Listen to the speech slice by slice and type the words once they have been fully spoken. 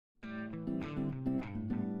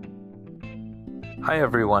Hi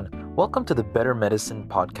everyone, welcome to the Better Medicine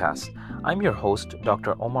podcast. I'm your host,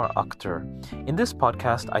 Dr. Omar Akhtar. In this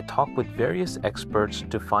podcast, I talk with various experts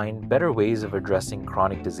to find better ways of addressing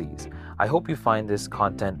chronic disease. I hope you find this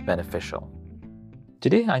content beneficial.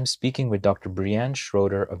 Today, I'm speaking with Dr. Brianne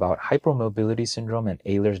Schroeder about hypermobility syndrome and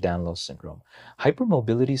Ehlers-Danlos syndrome.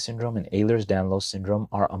 Hypermobility syndrome and Ehlers-Danlos syndrome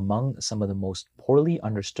are among some of the most poorly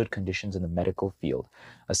understood conditions in the medical field.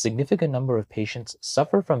 A significant number of patients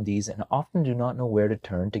suffer from these and often do not know where to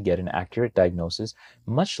turn to get an accurate diagnosis,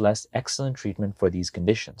 much less excellent treatment for these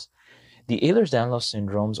conditions. The Ehlers-Danlos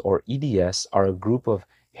syndromes, or EDS, are a group of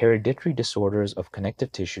hereditary disorders of connective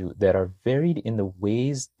tissue that are varied in the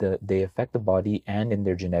ways that they affect the body and in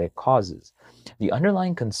their genetic causes. The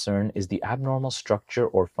underlying concern is the abnormal structure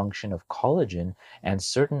or function of collagen and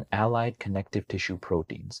certain allied connective tissue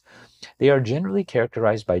proteins. They are generally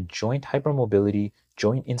characterized by joint hypermobility,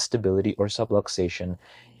 joint instability or subluxation,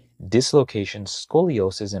 dislocations,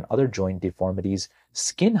 scoliosis, and other joint deformities,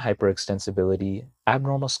 skin hyperextensibility,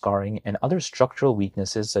 abnormal scarring, and other structural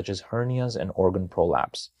weaknesses such as hernias and organ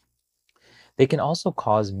prolapse. They can also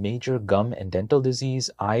cause major gum and dental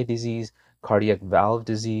disease, eye disease, cardiac valve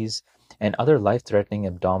disease, and other life-threatening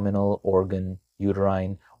abdominal, organ,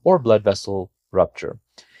 uterine, or blood vessel rupture.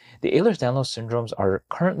 The Ehlers-Danlos syndromes are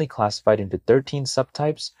currently classified into 13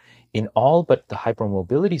 subtypes. In all but the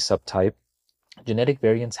hypermobility subtype, genetic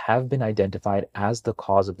variants have been identified as the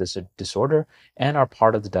cause of this disorder and are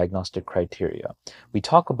part of the diagnostic criteria. We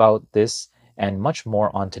talk about this and much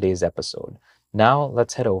more on today's episode. Now,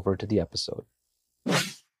 let's head over to the episode.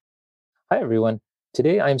 Hi, everyone.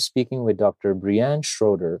 Today, I'm speaking with Dr. Brianne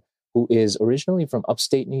Schroeder, who is originally from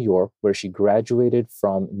upstate New York, where she graduated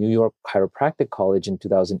from New York Chiropractic College in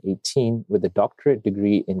 2018 with a doctorate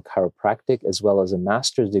degree in chiropractic as well as a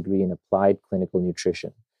master's degree in applied clinical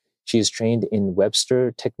nutrition. She is trained in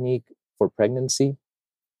Webster technique for pregnancy,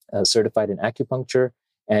 certified in acupuncture,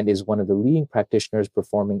 and is one of the leading practitioners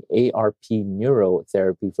performing ARP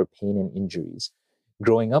neurotherapy for pain and injuries.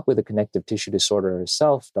 Growing up with a connective tissue disorder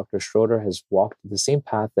herself, Dr. Schroeder has walked the same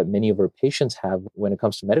path that many of her patients have when it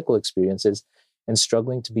comes to medical experiences and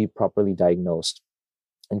struggling to be properly diagnosed.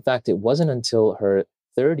 In fact, it wasn't until her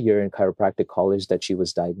third year in chiropractic college that she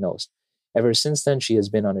was diagnosed. Ever since then, she has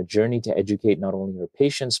been on a journey to educate not only her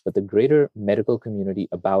patients, but the greater medical community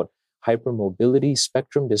about hypermobility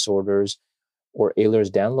spectrum disorders, or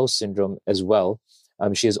Ehlers-Danlos syndrome as well.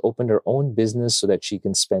 She has opened her own business so that she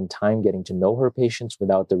can spend time getting to know her patients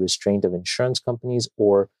without the restraint of insurance companies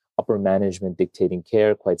or upper management dictating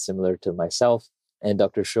care, quite similar to myself. And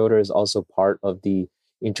Dr. Schroeder is also part of the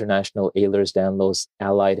International Ehlers-Danlos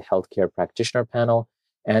Allied Healthcare Practitioner Panel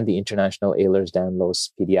and the International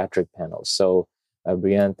Ehlers-Danlos Pediatric Panel. So,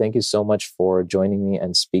 Brianne, thank you so much for joining me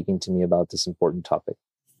and speaking to me about this important topic.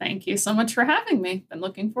 Thank you so much for having me. Been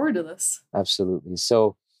looking forward to this. Absolutely.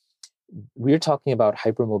 So, we're talking about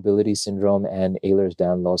hypermobility syndrome and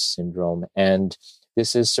Ehlers-Danlos syndrome, and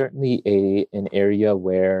this is certainly an area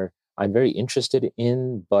where I'm very interested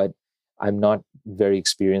in, but I'm not very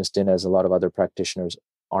experienced in, as a lot of other practitioners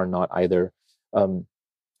are not either.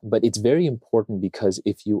 But it's very important because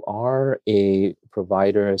if you are a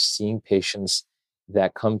provider seeing patients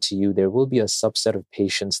that come to you, there will be a subset of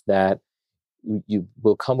patients that you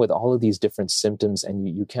will come with all of these different symptoms and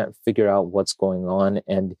you can't figure out what's going on.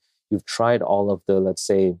 And you've tried all of the, let's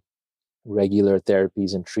say, regular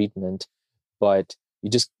therapies and treatment, but you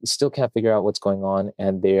just still can't figure out what's going on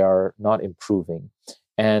and they are not improving.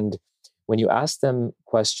 And when you ask them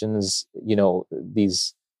questions,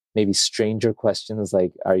 these maybe stranger questions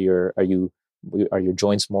like, are your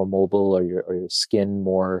joints more mobile or your skin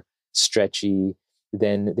more stretchy,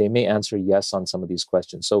 then they may answer yes on some of these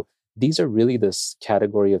questions. So these are really this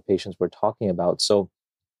category of patients we're talking about. So,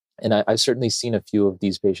 and I've certainly seen a few of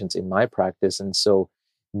these patients in my practice. And so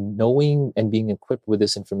knowing and being equipped with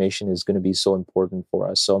this information is going to be so important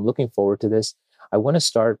for us. So I'm looking forward to this. I want to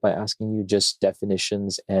start by asking you just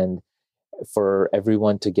definitions and for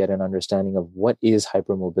everyone to get an understanding of what is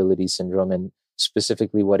hypermobility syndrome and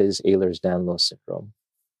specifically what is Ehlers-Danlos syndrome.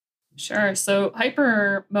 Sure. So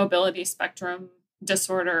hypermobility spectrum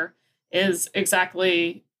disorder is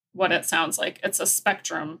exactly what it sounds like. It's a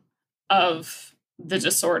spectrum of the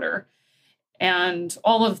disorder. And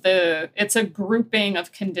it's a grouping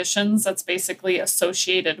of conditions that's basically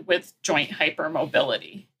associated with joint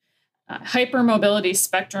hypermobility. Hypermobility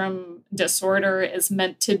spectrum disorder is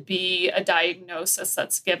meant to be a diagnosis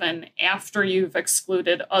that's given after you've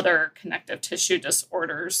excluded other connective tissue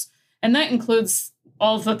disorders. And that includes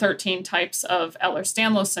all of the 13 types of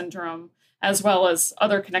Ehlers-Danlos syndrome, as well as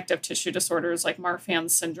other connective tissue disorders like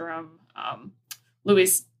Marfan's syndrome,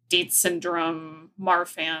 Lewy Dietz syndrome,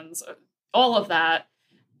 Marfan's, all of that.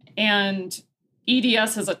 And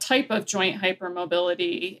EDS is a type of joint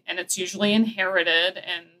hypermobility, and it's usually inherited,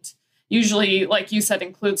 and usually, like you said,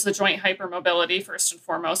 includes the joint hypermobility first and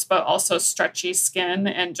foremost, but also stretchy skin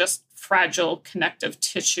and just fragile connective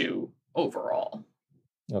tissue overall.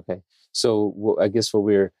 Okay. So I guess what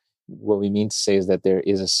we mean to say is that there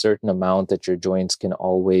is a certain amount that your joints can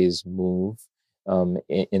always move,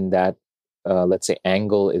 in that, let's say,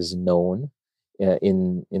 angle is known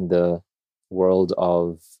in the world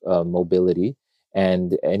of mobility.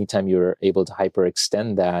 And anytime you're able to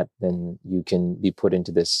hyperextend that, then you can be put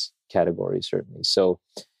into this category, certainly. So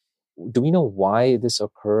do we know why this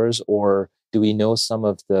occurs, or do we know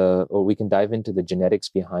or we can dive into the genetics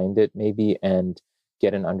behind it maybe and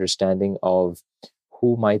get an understanding of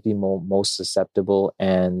who might be most susceptible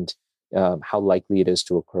and how likely it is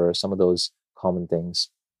to occur, some of those common things?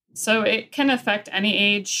 So it can affect any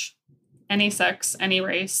age, any sex, any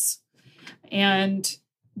race. And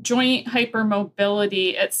joint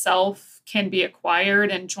hypermobility itself can be acquired,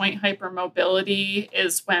 and joint hypermobility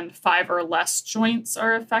is when 5 or less joints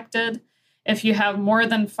are affected. If you have more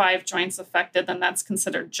than 5 joints affected, then that's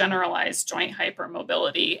considered generalized joint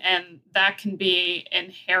hypermobility, and that can be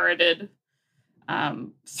inherited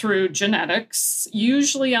through genetics,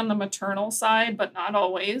 usually on the maternal side, but not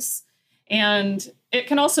always. And it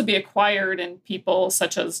can also be acquired in people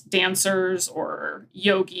such as dancers or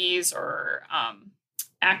yogis or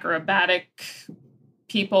acrobatic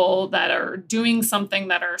people that are doing something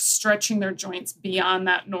that are stretching their joints beyond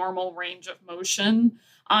that normal range of motion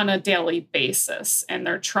on a daily basis. And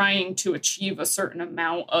they're trying to achieve a certain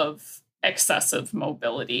amount of excessive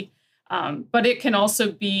mobility. But it can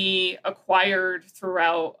also be acquired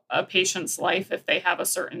throughout a patient's life if they have a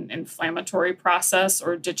certain inflammatory process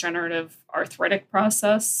or degenerative arthritic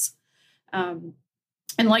process.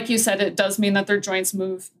 And like you said, it does mean that their joints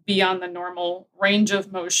move beyond the normal range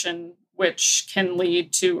of motion, which can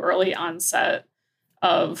lead to early onset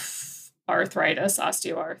of arthritis,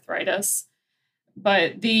 osteoarthritis.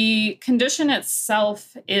 But the condition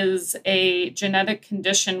itself is a genetic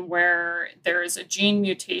condition where there is a gene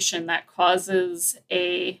mutation that causes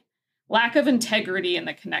a lack of integrity in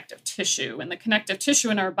the connective tissue. And the connective tissue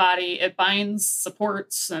in our body, it binds,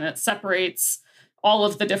 supports, and it separates all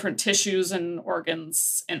of the different tissues and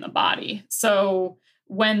organs in the body. So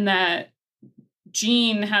when that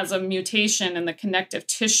gene has a mutation and the connective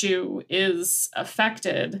tissue is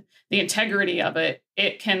affected, the integrity of it,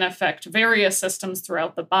 it can affect various systems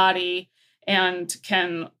throughout the body and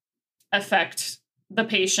can affect the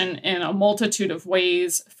patient in a multitude of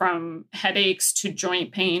ways, from headaches to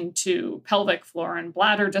joint pain to pelvic floor and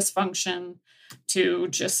bladder dysfunction to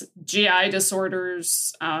just GI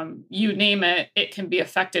disorders. You name it, it can be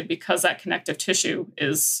affected because that connective tissue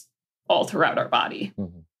is all throughout our body.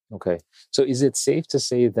 Mm-hmm. Okay. So is it safe to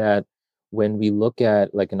say that when we look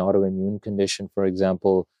at like an autoimmune condition, for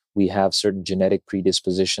example, we have certain genetic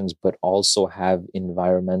predispositions, but also have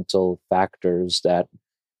environmental factors that,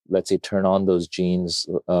 let's say, turn on those genes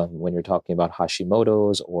when you're talking about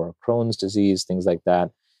Hashimoto's or Crohn's disease, things like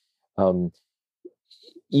that.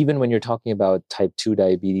 Even when you're talking about type 2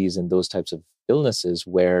 diabetes and those types of illnesses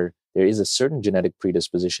where there is a certain genetic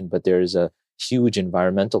predisposition, but there is a huge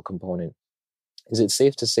environmental component, is it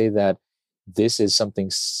safe to say that this is something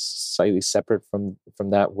slightly separate from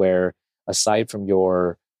that, where aside from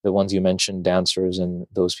the ones you mentioned, dancers and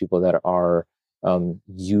those people that are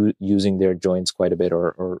using their joints quite a bit,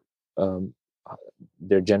 or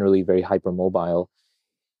they're generally very hypermobile,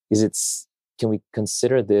 can we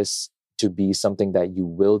consider this to be something that you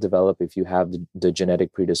will develop if you have the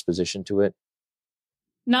genetic predisposition to it?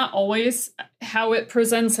 Not always. How it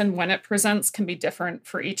presents and when it presents can be different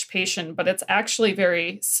for each patient, but it's actually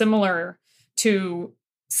very similar to,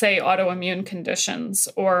 say, autoimmune conditions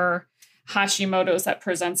or Hashimoto's that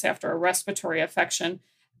presents after a respiratory infection.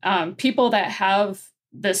 People that have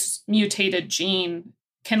this mutated gene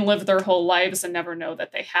can live their whole lives and never know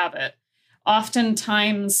that they have it.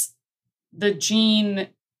 Oftentimes, the gene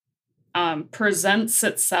presents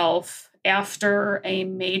itself after a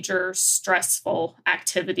major stressful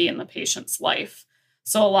activity in the patient's life.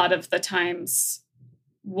 So a lot of the times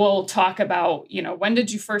we'll talk about, when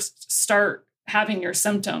did you first start having your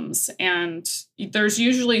symptoms? And there's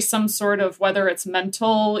usually some sort of, whether it's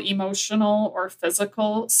mental, emotional, or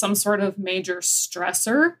physical, some sort of major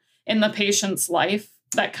stressor in the patient's life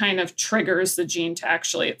that kind of triggers the gene to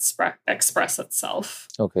actually express itself.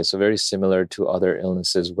 Okay, so very similar to other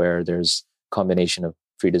illnesses where there's combination of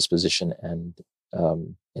predisposition and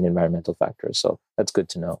an environmental factor. So that's good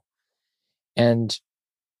to know. And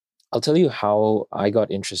I'll tell you how I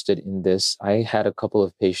got interested in this. I had a couple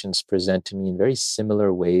of patients present to me in very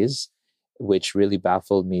similar ways, which really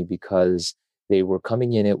baffled me because they were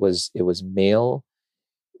coming in. It was male,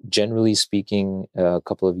 generally speaking, a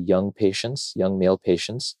couple of young male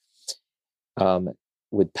patients, um,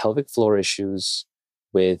 with pelvic floor issues,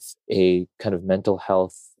 with a kind of mental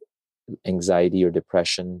health, anxiety or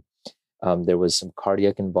depression. There was some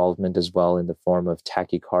cardiac involvement as well in the form of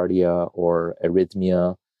tachycardia or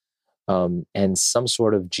arrhythmia, and some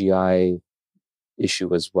sort of GI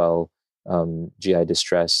issue as well, GI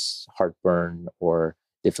distress, heartburn, or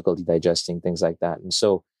difficulty digesting, things like that. And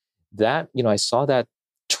so that, I saw that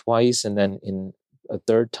twice, and then in a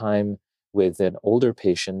third time with an older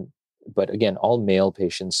patient, but again, all male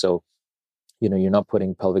patients. So, you're not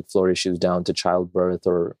putting pelvic floor issues down to childbirth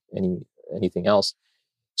or anything else.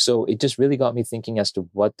 So it just really got me thinking as to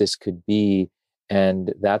what this could be.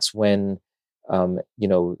 And that's when,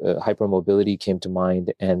 hypermobility came to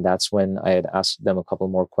mind. And that's when I had asked them a couple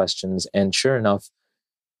more questions. And sure enough,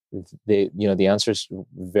 the answers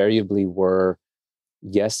variably were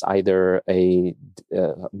yes, either a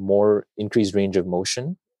more increased range of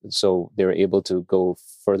motion. So they were able to go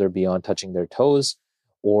further beyond touching their toes,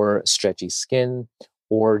 or stretchy skin,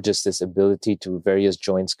 or just this ability to various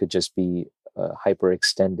joints could just be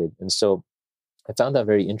hyperextended. And so I found that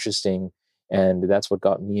very interesting. And that's what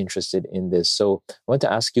got me interested in this. So I want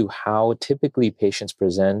to ask you how typically patients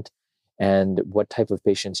present and what type of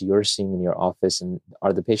patients you're seeing in your office. And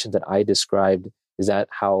are the patients that I described, is that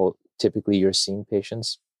how typically you're seeing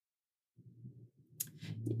patients?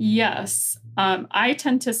 Yes. I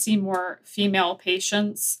tend to see more female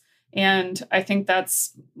patients. And I think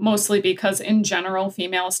that's mostly because in general,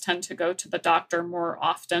 females tend to go to the doctor more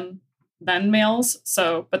often than males.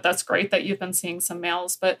 So, but that's great that you've been seeing some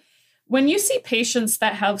males. But when you see patients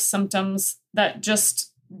that have symptoms that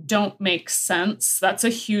just don't make sense, that's a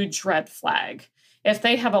huge red flag. If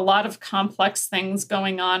they have a lot of complex things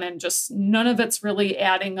going on and just none of it's really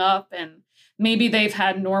adding up, and maybe they've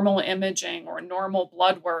had normal imaging or normal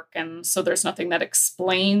blood work, and so there's nothing that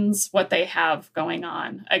explains what they have going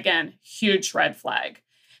on. Again, huge red flag.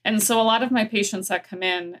 And so a lot of my patients that come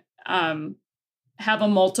in have a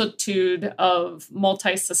multitude of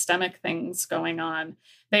multisystemic things going on.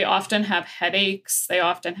 They often have headaches, they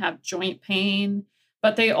often have joint pain,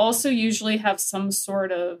 but they also usually have some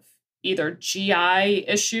sort of either GI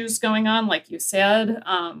issues going on, like you said,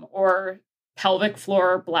 or pelvic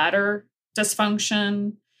floor bladder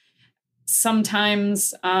dysfunction.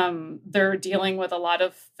 Sometimes they're dealing with a lot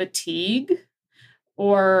of fatigue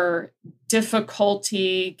or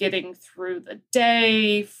difficulty getting through the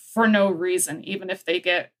day for no reason, even if they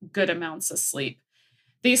get good amounts of sleep.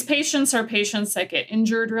 These patients are patients that get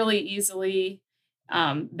injured really easily.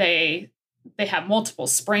 They have multiple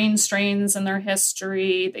sprain strains in their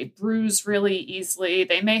history. They bruise really easily.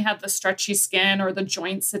 They may have the stretchy skin or the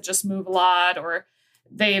joints that just move a lot, or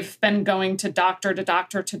they've been going to doctor to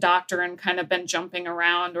doctor to doctor and kind of been jumping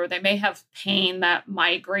around, or they may have pain that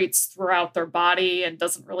migrates throughout their body and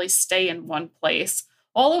doesn't really stay in one place.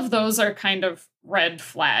 All of those are kind of red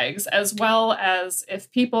flags, as well as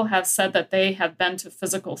if people have said that they have been to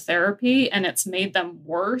physical therapy and it's made them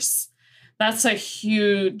worse. That's a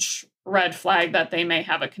huge red flag that they may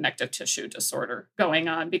have a connective tissue disorder going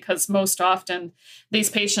on, because most often these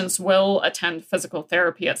patients will attend physical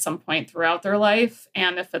therapy at some point throughout their life.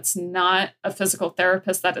 And if it's not a physical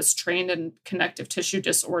therapist that is trained in connective tissue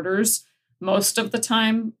disorders, most of the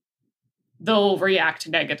time they'll react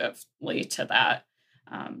negatively to that.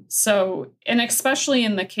 And especially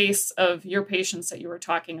in the case of your patients that you were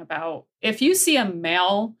talking about, if you see a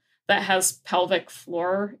male that has pelvic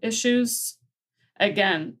floor issues,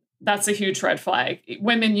 again, that's a huge red flag.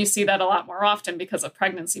 Women, you see that a lot more often because of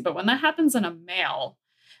pregnancy. But when that happens in a male,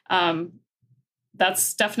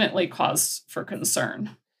 that's definitely cause for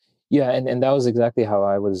concern. Yeah, and that was exactly how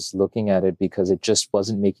I was looking at it, because it just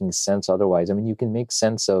wasn't making sense otherwise. I mean, you can make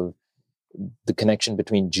sense of the connection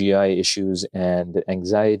between GI issues and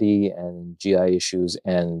anxiety and GI issues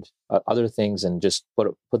and other things, and just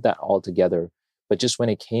put that all together. But just when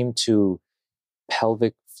it came to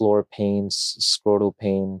pelvic floor pains, scrotal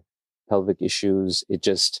pain, pelvic issues, it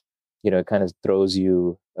just, it kind of throws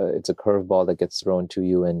you, it's a curveball that gets thrown to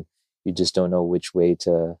you, and you just don't know which way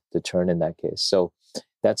to turn in that case. So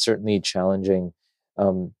that's certainly challenging.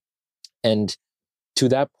 And to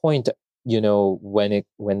that point,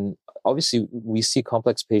 when obviously we see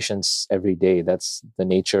complex patients every day, that's the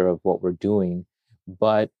nature of what we're doing.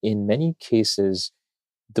 But in many cases,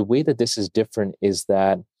 the way that this is different is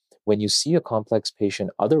that when you see a complex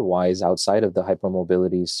patient otherwise outside of the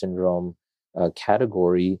hypermobility syndrome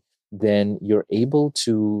category, then you're able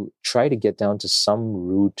to try to get down to some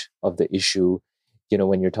root of the issue.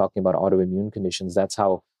 When you're talking about autoimmune conditions, that's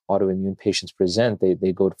how autoimmune patients present.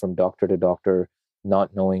 They go from doctor to doctor,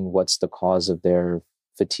 not knowing what's the cause of their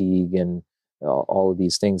fatigue and all of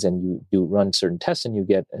these things. And you do run certain tests and you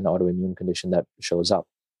get an autoimmune condition that shows up.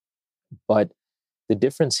 But the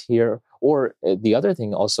difference here, or the other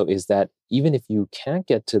thing also, is that even if you can't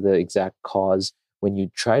get to the exact cause, when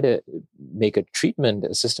you try to make a treatment,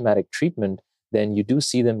 a systematic treatment, then you do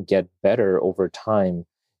see them get better over time.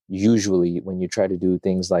 Usually when you try to do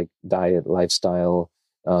things like diet, lifestyle,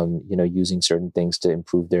 using certain things to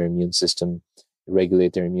improve their immune system,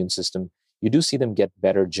 regulate their immune system, you do see them get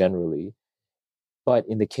better generally. But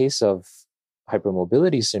in the case of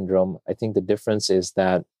hypermobility syndrome, I think the difference is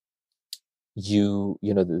that the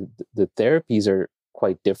therapies are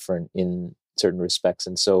quite different in certain respects.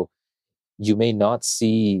 And so you may not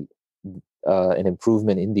see an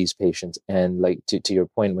improvement in these patients. And like to your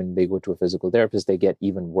point, when they go to a physical therapist, they get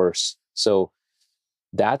even worse. So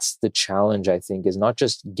that's the challenge, I think, is not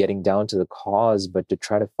just getting down to the cause, but to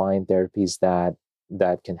try to find therapies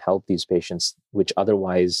that can help these patients, which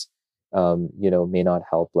otherwise, may not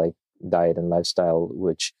help, like diet and lifestyle,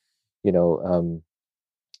 which,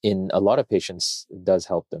 in a lot of patients does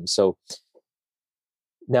help them. So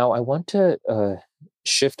now I want to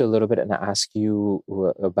shift a little bit and ask you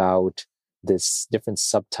about this different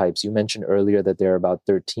subtypes. You mentioned earlier that there are about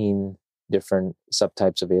 13 different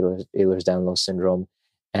subtypes of Ehlers-Danlos syndrome,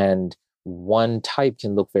 and one type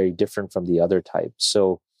can look very different from the other type.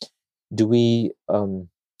 So do we,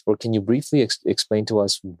 or can you briefly explain to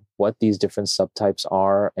us what these different subtypes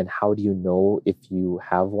are and how do you know if you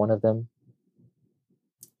have one of them?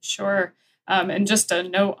 Sure. And just a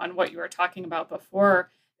note on what you were talking about before,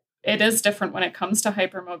 it is different when it comes to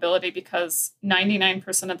hypermobility because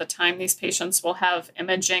 99% of the time these patients will have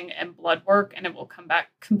imaging and blood work and it will come back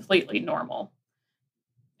completely normal.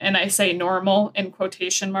 And I say normal in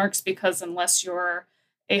quotation marks because unless you're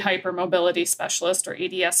a hypermobility specialist or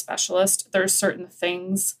EDS specialist, there's certain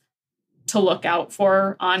things to look out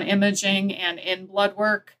for on imaging and in blood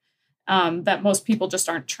work that most people just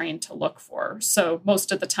aren't trained to look for. So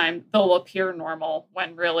most of the time they'll appear normal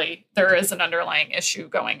when really there is an underlying issue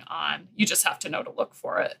going on. You just have to know to look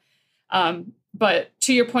for it. But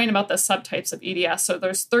to your point about the subtypes of EDS, so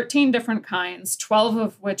there's 13 different kinds, 12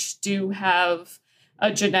 of which do have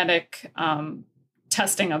a genetic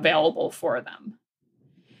testing available for them.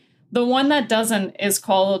 The one that doesn't is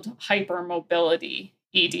called hypermobility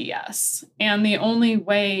EDS. And the only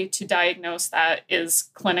way to diagnose that is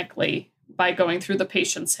clinically by going through the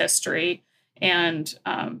patient's history and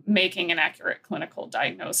making an accurate clinical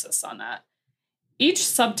diagnosis on that. Each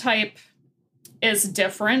subtype is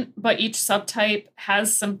different, but each subtype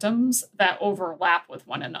has symptoms that overlap with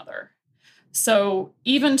one another. So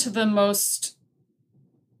even to the most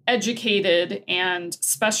educated and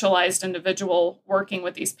specialized individual working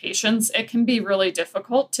with these patients, it can be really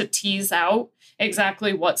difficult to tease out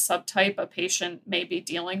exactly what subtype a patient may be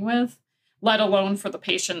dealing with, let alone for the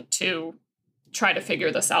patient to try to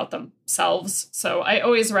figure this out themselves. So I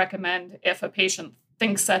always recommend if a patient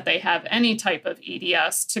thinks that they have any type of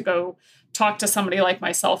EDS to go talk to somebody like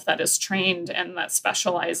myself that is trained and that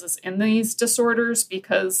specializes in these disorders,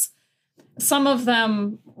 because some of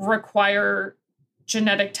them require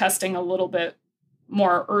genetic testing a little bit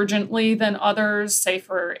more urgently than others. Say,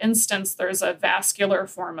 for instance, there's a vascular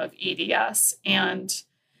form of EDS, and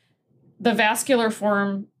the vascular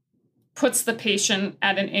form puts the patient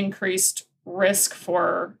at an increased risk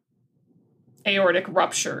for aortic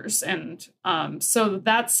ruptures. And so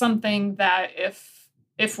that's something that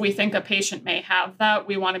if we think a patient may have that,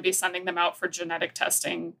 we want to be sending them out for genetic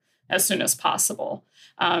testing as soon as possible.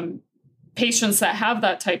 Patients that have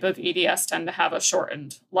that type of EDS tend to have a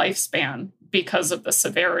shortened lifespan because of the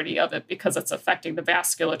severity of it, because it's affecting the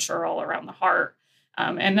vasculature all around the heart.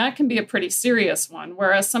 And that can be a pretty serious one,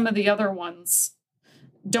 whereas some of the other ones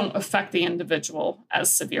don't affect the individual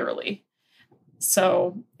as severely.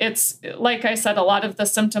 So it's, like I said, a lot of the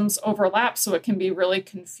symptoms overlap, so it can be really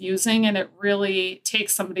confusing, and it really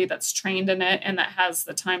takes somebody that's trained in it and that has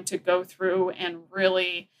the time to go through and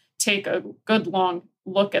really take a good long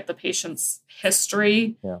look at the patient's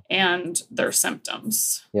history and their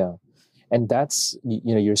symptoms. Yeah. And that's,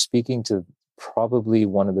 you're speaking to probably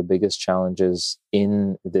one of the biggest challenges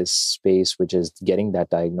in this space, which is getting that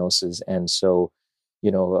diagnosis. And so,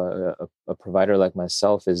 a provider like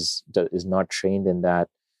myself is not trained in that.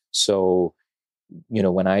 So,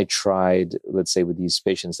 when I tried, let's say with these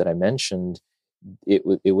patients that I mentioned,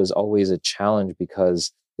 it was always a challenge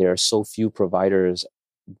because there are so few providers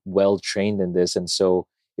well trained in this. And so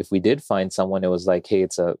if we did find someone, it was like, hey,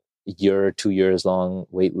 it's a year, 2 years long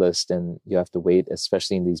wait list, and you have to wait,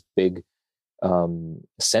 especially in these big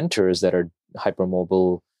centers that are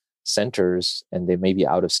hypermobile centers, and they may be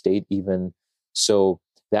out of state even. So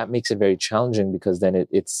that makes it very challenging, because then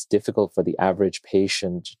it's difficult for the average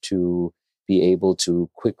patient to be able to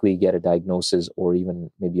quickly get a diagnosis, or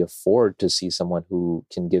even maybe afford to see someone who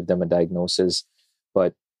can give them a diagnosis.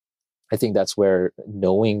 But I think that's where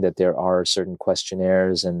knowing that there are certain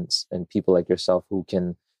questionnaires and people like yourself who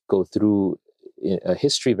can go through a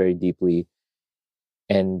history very deeply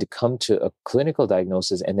and come to a clinical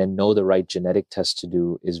diagnosis, and then know the right genetic test to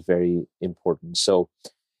do, is very important. So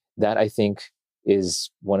that, I think, is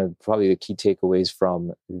one of probably the key takeaways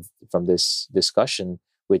from this discussion,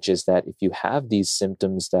 which is that if you have these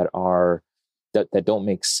symptoms that don't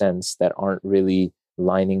make sense, that aren't really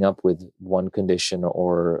lining up with one condition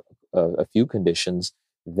or a few conditions,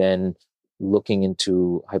 then looking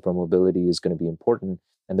into hypermobility is going to be important.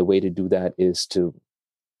 And the way to do that is to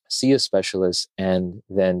see a specialist, and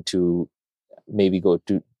then to maybe go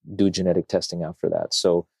to do genetic testing after that.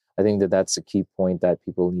 So I think that that's a key point that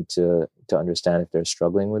people need to understand if they're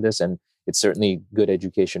struggling with this. And it's certainly good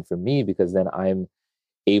education for me, because then I'm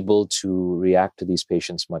able to react to these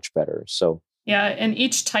patients much better. So yeah, and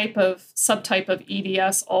each subtype of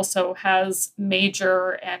EDS also has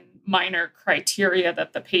major and minor criteria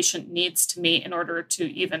that the patient needs to meet in order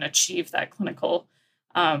to even achieve that clinical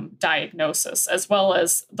diagnosis, as well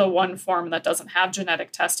as the one form that doesn't have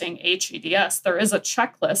genetic testing, HEDS. There is a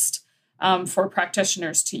checklist for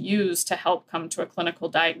practitioners to use to help come to a clinical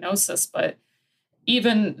diagnosis. But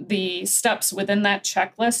even the steps within that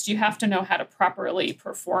checklist, you have to know how to properly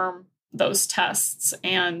perform those tests,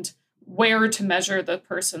 and where to measure the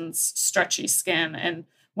person's stretchy skin. And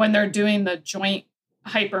when they're doing the joint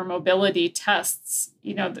hypermobility tests,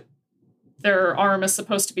 their arm is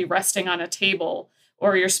supposed to be resting on a table,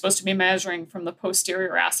 or you're supposed to be measuring from the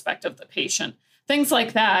posterior aspect of the patient. Things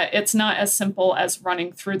like that. It's not as simple as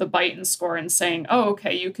running through the Beighton score and saying, oh,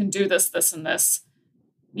 okay, you can do this, this, and this.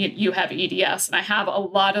 You have EDS. And I have a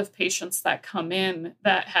lot of patients that come in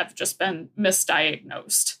that have just been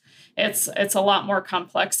misdiagnosed. It's a lot more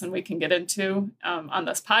complex than we can get into on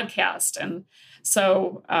this podcast. And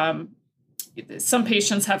so some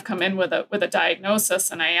patients have come in with a diagnosis,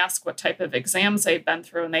 and I ask what type of exams they've been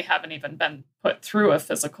through, and they haven't even been put through a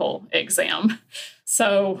physical exam.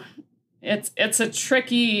 So it's a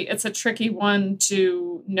tricky one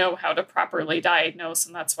to know how to properly diagnose,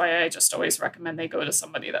 and that's why I just always recommend they go to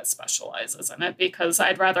somebody that specializes in it, because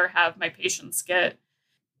I'd rather have my patients get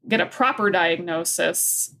a proper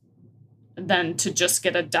diagnosis than to just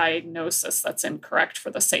get a diagnosis that's incorrect for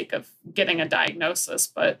the sake of getting a diagnosis.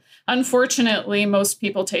 But unfortunately, most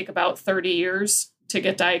people take about 30 years to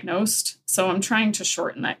get diagnosed. So I'm trying to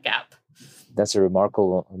shorten that gap. That's a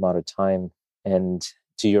remarkable amount of time. And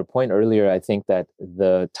to your point earlier, I think that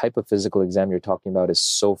the type of physical exam you're talking about is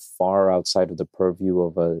so far outside of the purview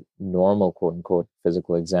of a normal, quote unquote,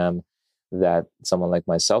 physical exam that someone like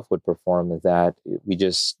myself would perform, that we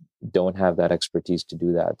just don't have that expertise to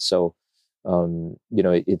do that. So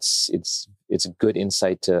it's a good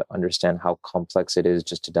insight to understand how complex it is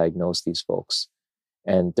just to diagnose these folks.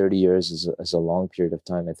 And 30 years is a long period of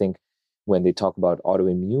time. I think when they talk about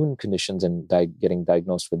autoimmune conditions and getting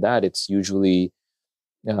diagnosed with that, it's usually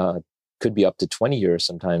could be up to 20 years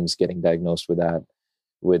sometimes getting diagnosed with that,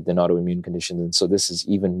 with an autoimmune condition. And so this is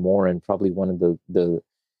even more, and probably one of the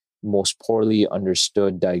most poorly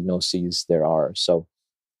understood diagnoses there are. So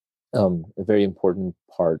a very important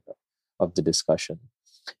part of the discussion.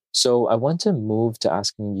 So I want to move to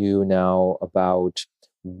asking you now about,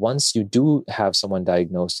 once you do have someone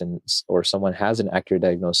diagnosed or someone has an accurate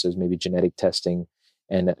diagnosis, maybe genetic testing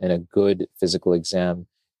and a good physical exam,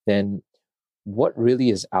 then what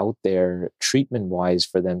really is out there treatment-wise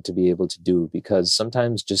for them to be able to do? Because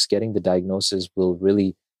sometimes just getting the diagnosis will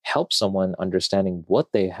really help someone understanding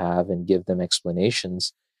what they have and give them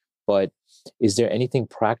explanations. But is there anything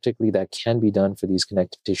practically that can be done for these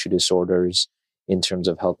connective tissue disorders in terms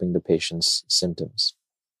of helping the patient's symptoms?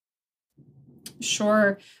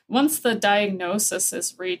 Sure. Once the diagnosis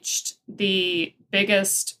is reached, the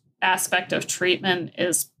biggest aspect of treatment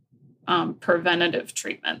is preventative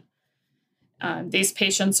treatment. These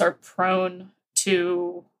patients are prone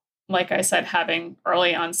to, like I said, having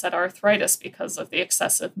early onset arthritis because of the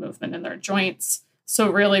excessive movement in their joints. So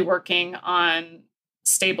really working on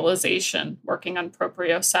stabilization, working on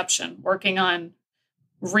proprioception, working on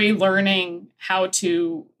relearning how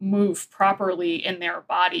to move properly in their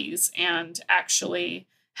bodies and actually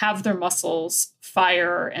have their muscles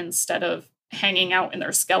fire instead of hanging out in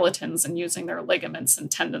their skeletons and using their ligaments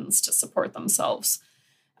and tendons to support themselves.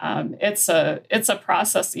 It's a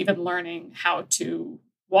process, even learning how to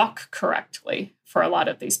walk correctly for a lot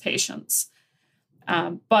of these patients.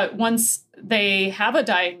 But once they have a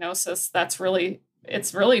diagnosis, it's really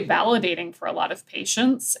validating for a lot of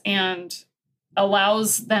patients and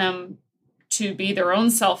allows them to be their own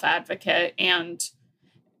self-advocate and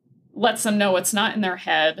lets them know it's not in their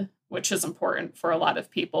head, which is important for a lot of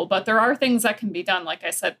people. But there are things that can be done, like I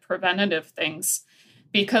said, preventative things,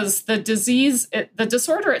 because the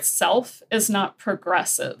disorder itself is not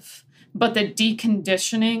progressive, but the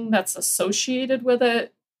deconditioning that's associated with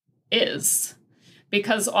it is,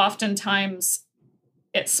 because oftentimes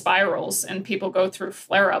it spirals and people go through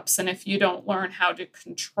flare-ups. And if you don't learn how to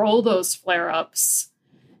control those flare-ups,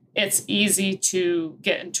 it's easy to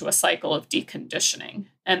get into a cycle of deconditioning.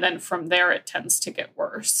 And then from there, it tends to get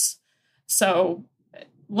worse. So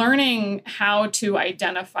learning how to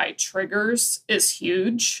identify triggers is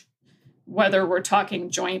huge, whether we're talking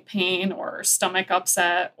joint pain or stomach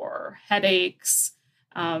upset or headaches.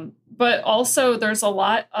 But also there's a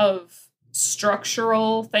lot of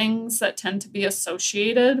structural things that tend to be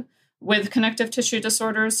associated with connective tissue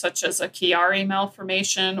disorders, such as a Chiari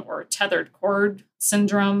malformation or tethered cord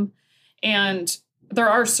syndrome. And there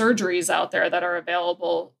are surgeries out there that are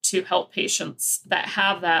available to help patients that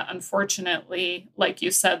have that. Unfortunately, like you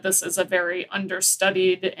said, this is a very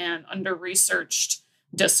understudied and under-researched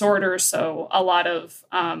disorder. So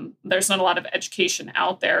there's not a lot of education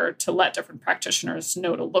out there to let different practitioners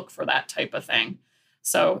know to look for that type of thing.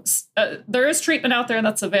 So there is treatment out there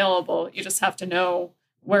that's available. You just have to know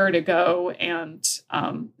where to go and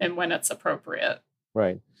when it's appropriate.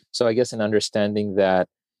 Right. So I guess in understanding that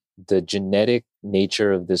the genetic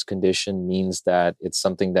nature of this condition means that it's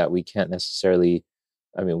something that we can't necessarily,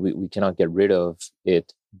 we cannot get rid of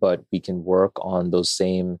it, but we can work on those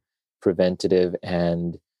same preventative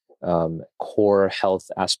and core health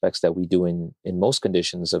aspects that we do in most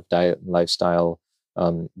conditions of diet and lifestyle.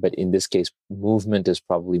 But in this case, movement is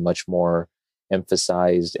probably much more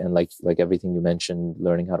emphasized, and like everything you mentioned,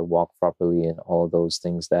 learning how to walk properly and all of those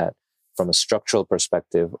things that from a structural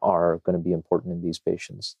perspective are going to be important in these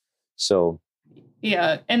patients. So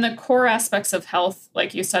yeah, and the core aspects of health,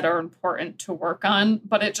 like you said, are important to work on,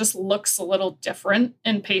 but it just looks a little different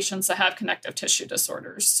in patients that have connective tissue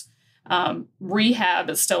disorders. Rehab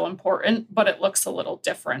is still important, but it looks a little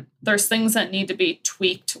different. There's things that need to be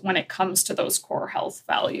tweaked when it comes to those core health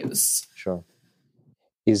values. Sure.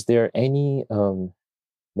 Is there any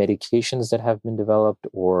medications that have been developed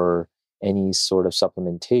or any sort of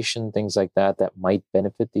supplementation, things like that might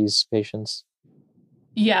benefit these patients?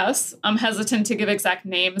 Yes, I'm hesitant to give exact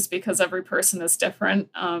names because every person is different,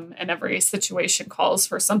 and every situation calls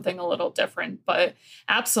for something a little different. But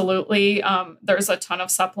absolutely, there's a ton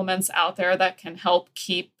of supplements out there that can help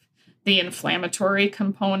keep the inflammatory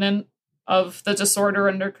component of the disorder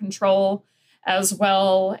under control, as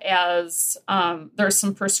well as there's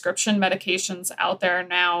some prescription medications out there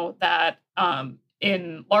now that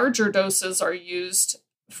in larger doses are used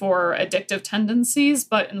for addictive tendencies,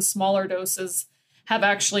 but in smaller doses have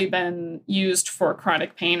actually been used for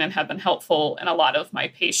chronic pain and have been helpful in a lot of my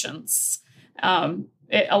patients.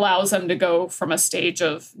 It allows them to go from a stage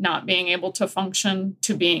of not being able to function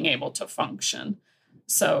to being able to function.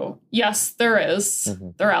 So yes, there is. Mm-hmm.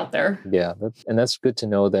 They're out there. Yeah. That's good to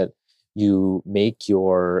know that you make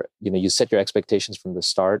you set your expectations from the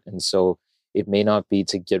start. And so it may not be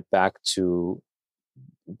to get back to,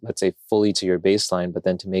 let's say, fully to your baseline, but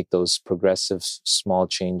then to make those progressive small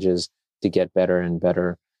changes to get better and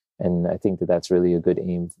better. And I think that's really a good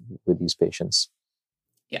aim with these patients.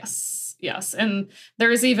 Yes. And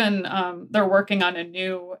there's even, they're working on a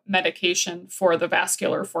new medication for the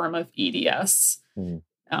vascular form of EDS. Mm-hmm.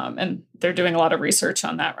 And they're doing a lot of research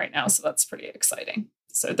on that right now. So that's pretty exciting.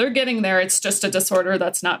 So they're getting there. It's just a disorder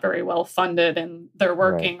that's not very well funded. And they're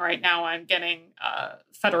working right now on getting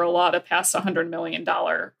federal law to pass $100 million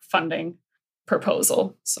funding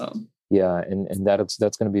proposal. So yeah, and that's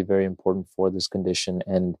going to be very important for this condition.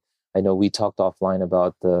 And I know we talked offline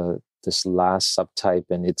about this last subtype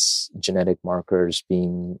and its genetic markers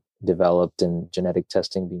being developed and genetic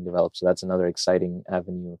testing being developed. So that's another exciting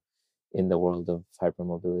avenue in the world of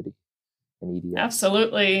hypermobility and EDS.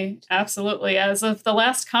 Absolutely. As of the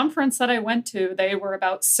last conference that I went to, they were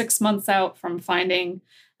about 6 months out from finding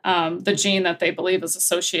the gene that they believe is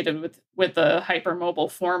associated with the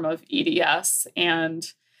hypermobile form of EDS.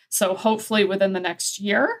 And so hopefully within the next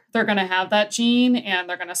year, they're going to have that gene and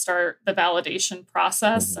they're going to start the validation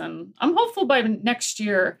process. Mm-hmm. And I'm hopeful by next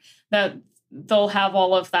year that they'll have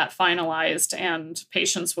all of that finalized, and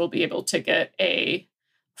patients will be able to get a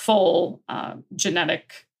full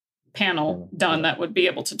genetic panel done that would be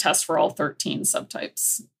able to test for all 13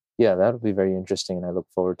 subtypes. Yeah, that would be very interesting, and I look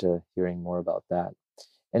forward to hearing more about that.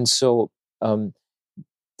 And so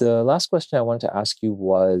the last question I wanted to ask you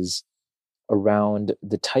was around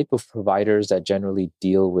the type of providers that generally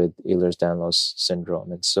deal with Ehlers-Danlos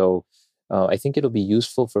syndrome. And so I think it'll be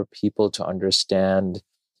useful for people to understand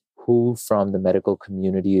who from the medical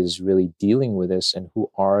community is really dealing with this and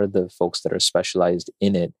who are the folks that are specialized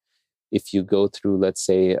in it. If you go through, let's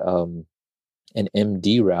say, an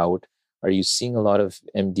MD route, are you seeing a lot of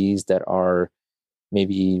MDs that are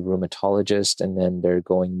maybe rheumatologists and then they're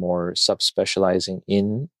going more subspecializing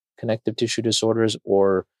in connective tissue disorders?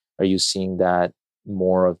 Or are you seeing that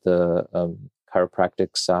more of the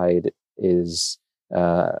chiropractic side is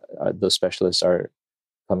those specialists are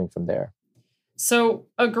coming from there? So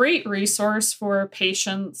a great resource for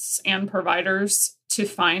patients and providers to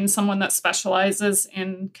find someone that specializes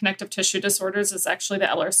in connective tissue disorders is actually the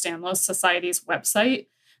Ehlers-Danlos Society's website.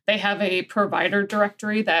 They have a provider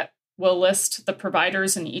directory that will list the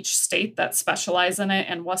providers in each state that specialize in it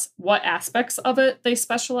and what aspects of it they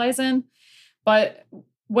specialize in. But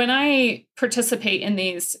when I participate in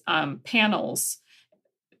these panels,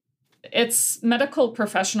 it's medical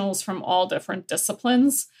professionals from all different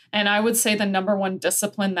disciplines. And I would say the number one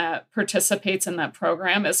discipline that participates in that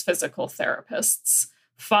program is physical therapists,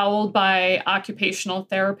 followed by occupational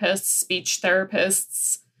therapists, speech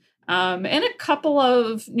therapists, and a couple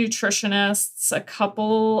of nutritionists, a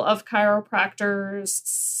couple of chiropractors,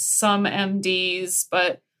 some MDs,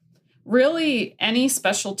 but really any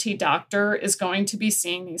specialty doctor is going to be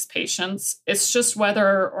seeing these patients. It's just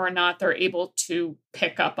whether or not they're able to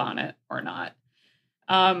pick up on it or not.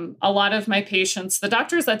 A lot of my patients, the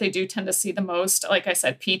doctors that they do tend to see the most, like I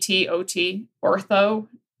said, PT, OT, ortho,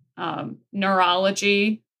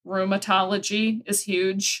 neurology, rheumatology is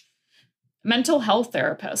huge. Mental health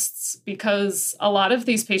therapists, because a lot of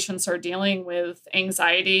these patients are dealing with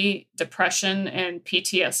anxiety, depression, and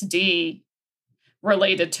PTSD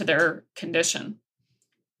related to their condition.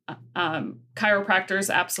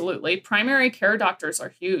 Chiropractors, absolutely. Primary care doctors are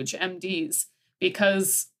huge, MDs,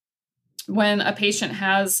 because when a patient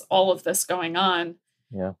has all of this going on,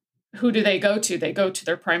 who do they go to? They go to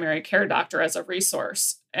their primary care doctor as a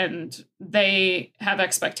resource, and they have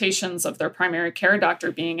expectations of their primary care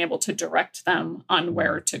doctor being able to direct them on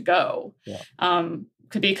where to go.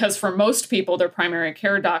 Because for most people, their primary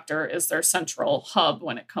care doctor is their central hub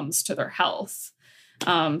when it comes to their health.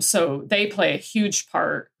 So they play a huge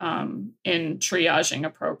part in triaging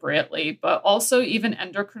appropriately, but also even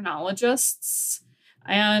endocrinologists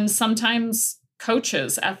and sometimes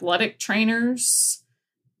coaches, athletic trainers,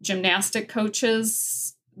 gymnastic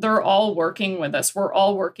coaches, they're all working with us. We're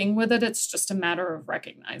all working with it. It's just a matter of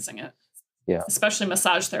recognizing it. Yeah. Especially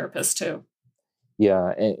massage therapists too.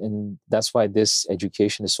 Yeah. And that's why this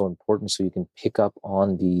education is so important. So you can pick up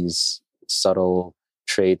on these subtle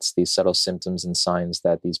traits, these subtle symptoms and signs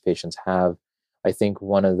that these patients have. I think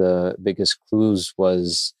one of the biggest clues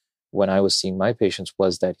was when I was seeing my patients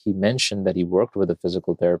was that he mentioned that he worked with a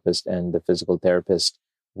physical therapist and the physical therapist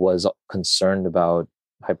was concerned about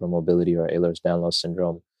hypermobility or Ehlers-Danlos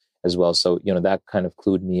syndrome as well. So, that kind of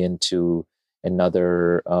clued me into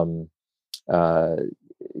another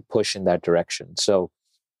push in that direction. So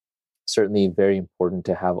certainly very important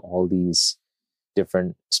to have all these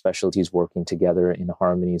different specialties working together in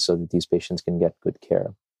harmony so that these patients can get good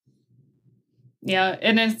care. Yeah,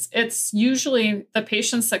 and it's usually the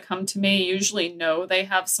patients that come to me usually know they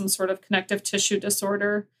have some sort of connective tissue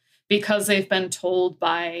disorder because they've been told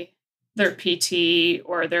by their PT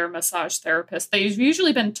or their massage therapist. They've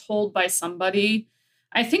usually been told by somebody,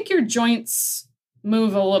 I think your joints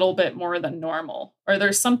move a little bit more than normal, or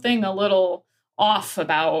there's something a little off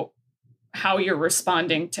about how you're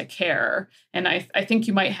responding to care. And I think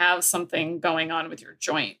you might have something going on with your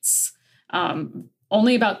joints.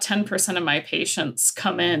 Only about 10% of my patients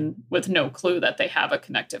come in with no clue that they have a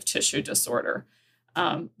connective tissue disorder.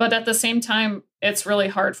 But at the same time, it's really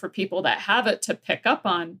hard for people that have it to pick up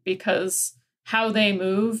on because how they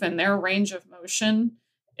move and their range of motion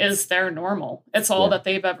is their normal. It's all that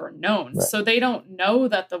they've ever known. Right. So they don't know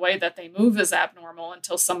that the way that they move is abnormal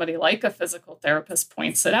until somebody like a physical therapist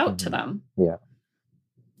points it out to them.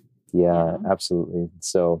 Yeah, absolutely.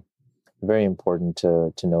 So very important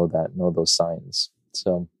to know those signs.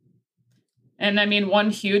 So, and I mean, one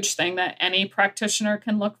huge thing that any practitioner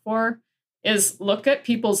can look for is look at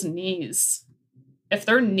people's knees. If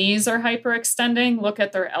their knees are hyperextending, look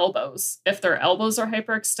at their elbows. If their elbows are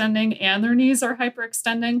hyperextending and their knees are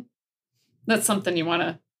hyperextending, that's something you want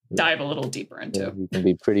to dive a little deeper into. Yeah, you can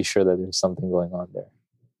be pretty sure that there's something going on there.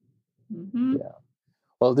 Mm-hmm. Yeah.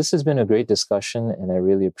 Well, this has been a great discussion, and I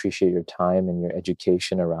really appreciate your time and your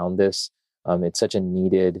education around this. It's such a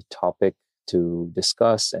needed topic to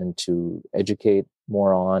discuss and to educate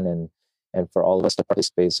more on, and for all of us to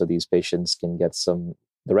participate so these patients can get the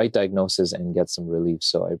right diagnosis and get some relief.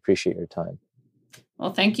 So I appreciate your time.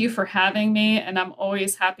 Well, thank you for having me, and I'm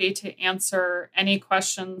always happy to answer any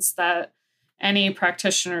questions that any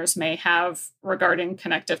practitioners may have regarding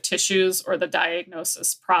connective tissues or the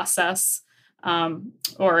diagnosis process.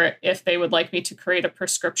 Or if they would like me to create a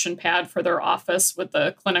prescription pad for their office with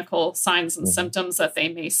the clinical signs and symptoms that they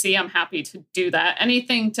may see, I'm happy to do that.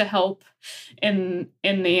 Anything to help in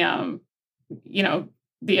the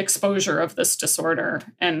the exposure of this disorder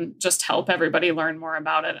and just help everybody learn more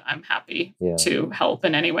about it. I'm happy to help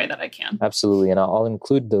in any way that I can. Absolutely, and I'll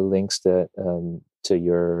include the links to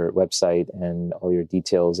your website and all your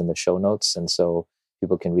details in the show notes, and so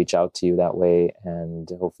people can reach out to you that way and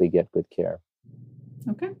hopefully get good care.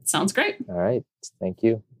 Okay, sounds great. All right, thank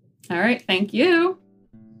you. All right, thank you.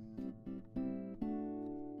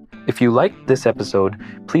 If you liked this episode,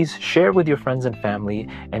 please share with your friends and family,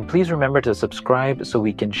 and please remember to subscribe so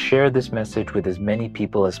we can share this message with as many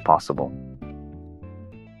people as possible.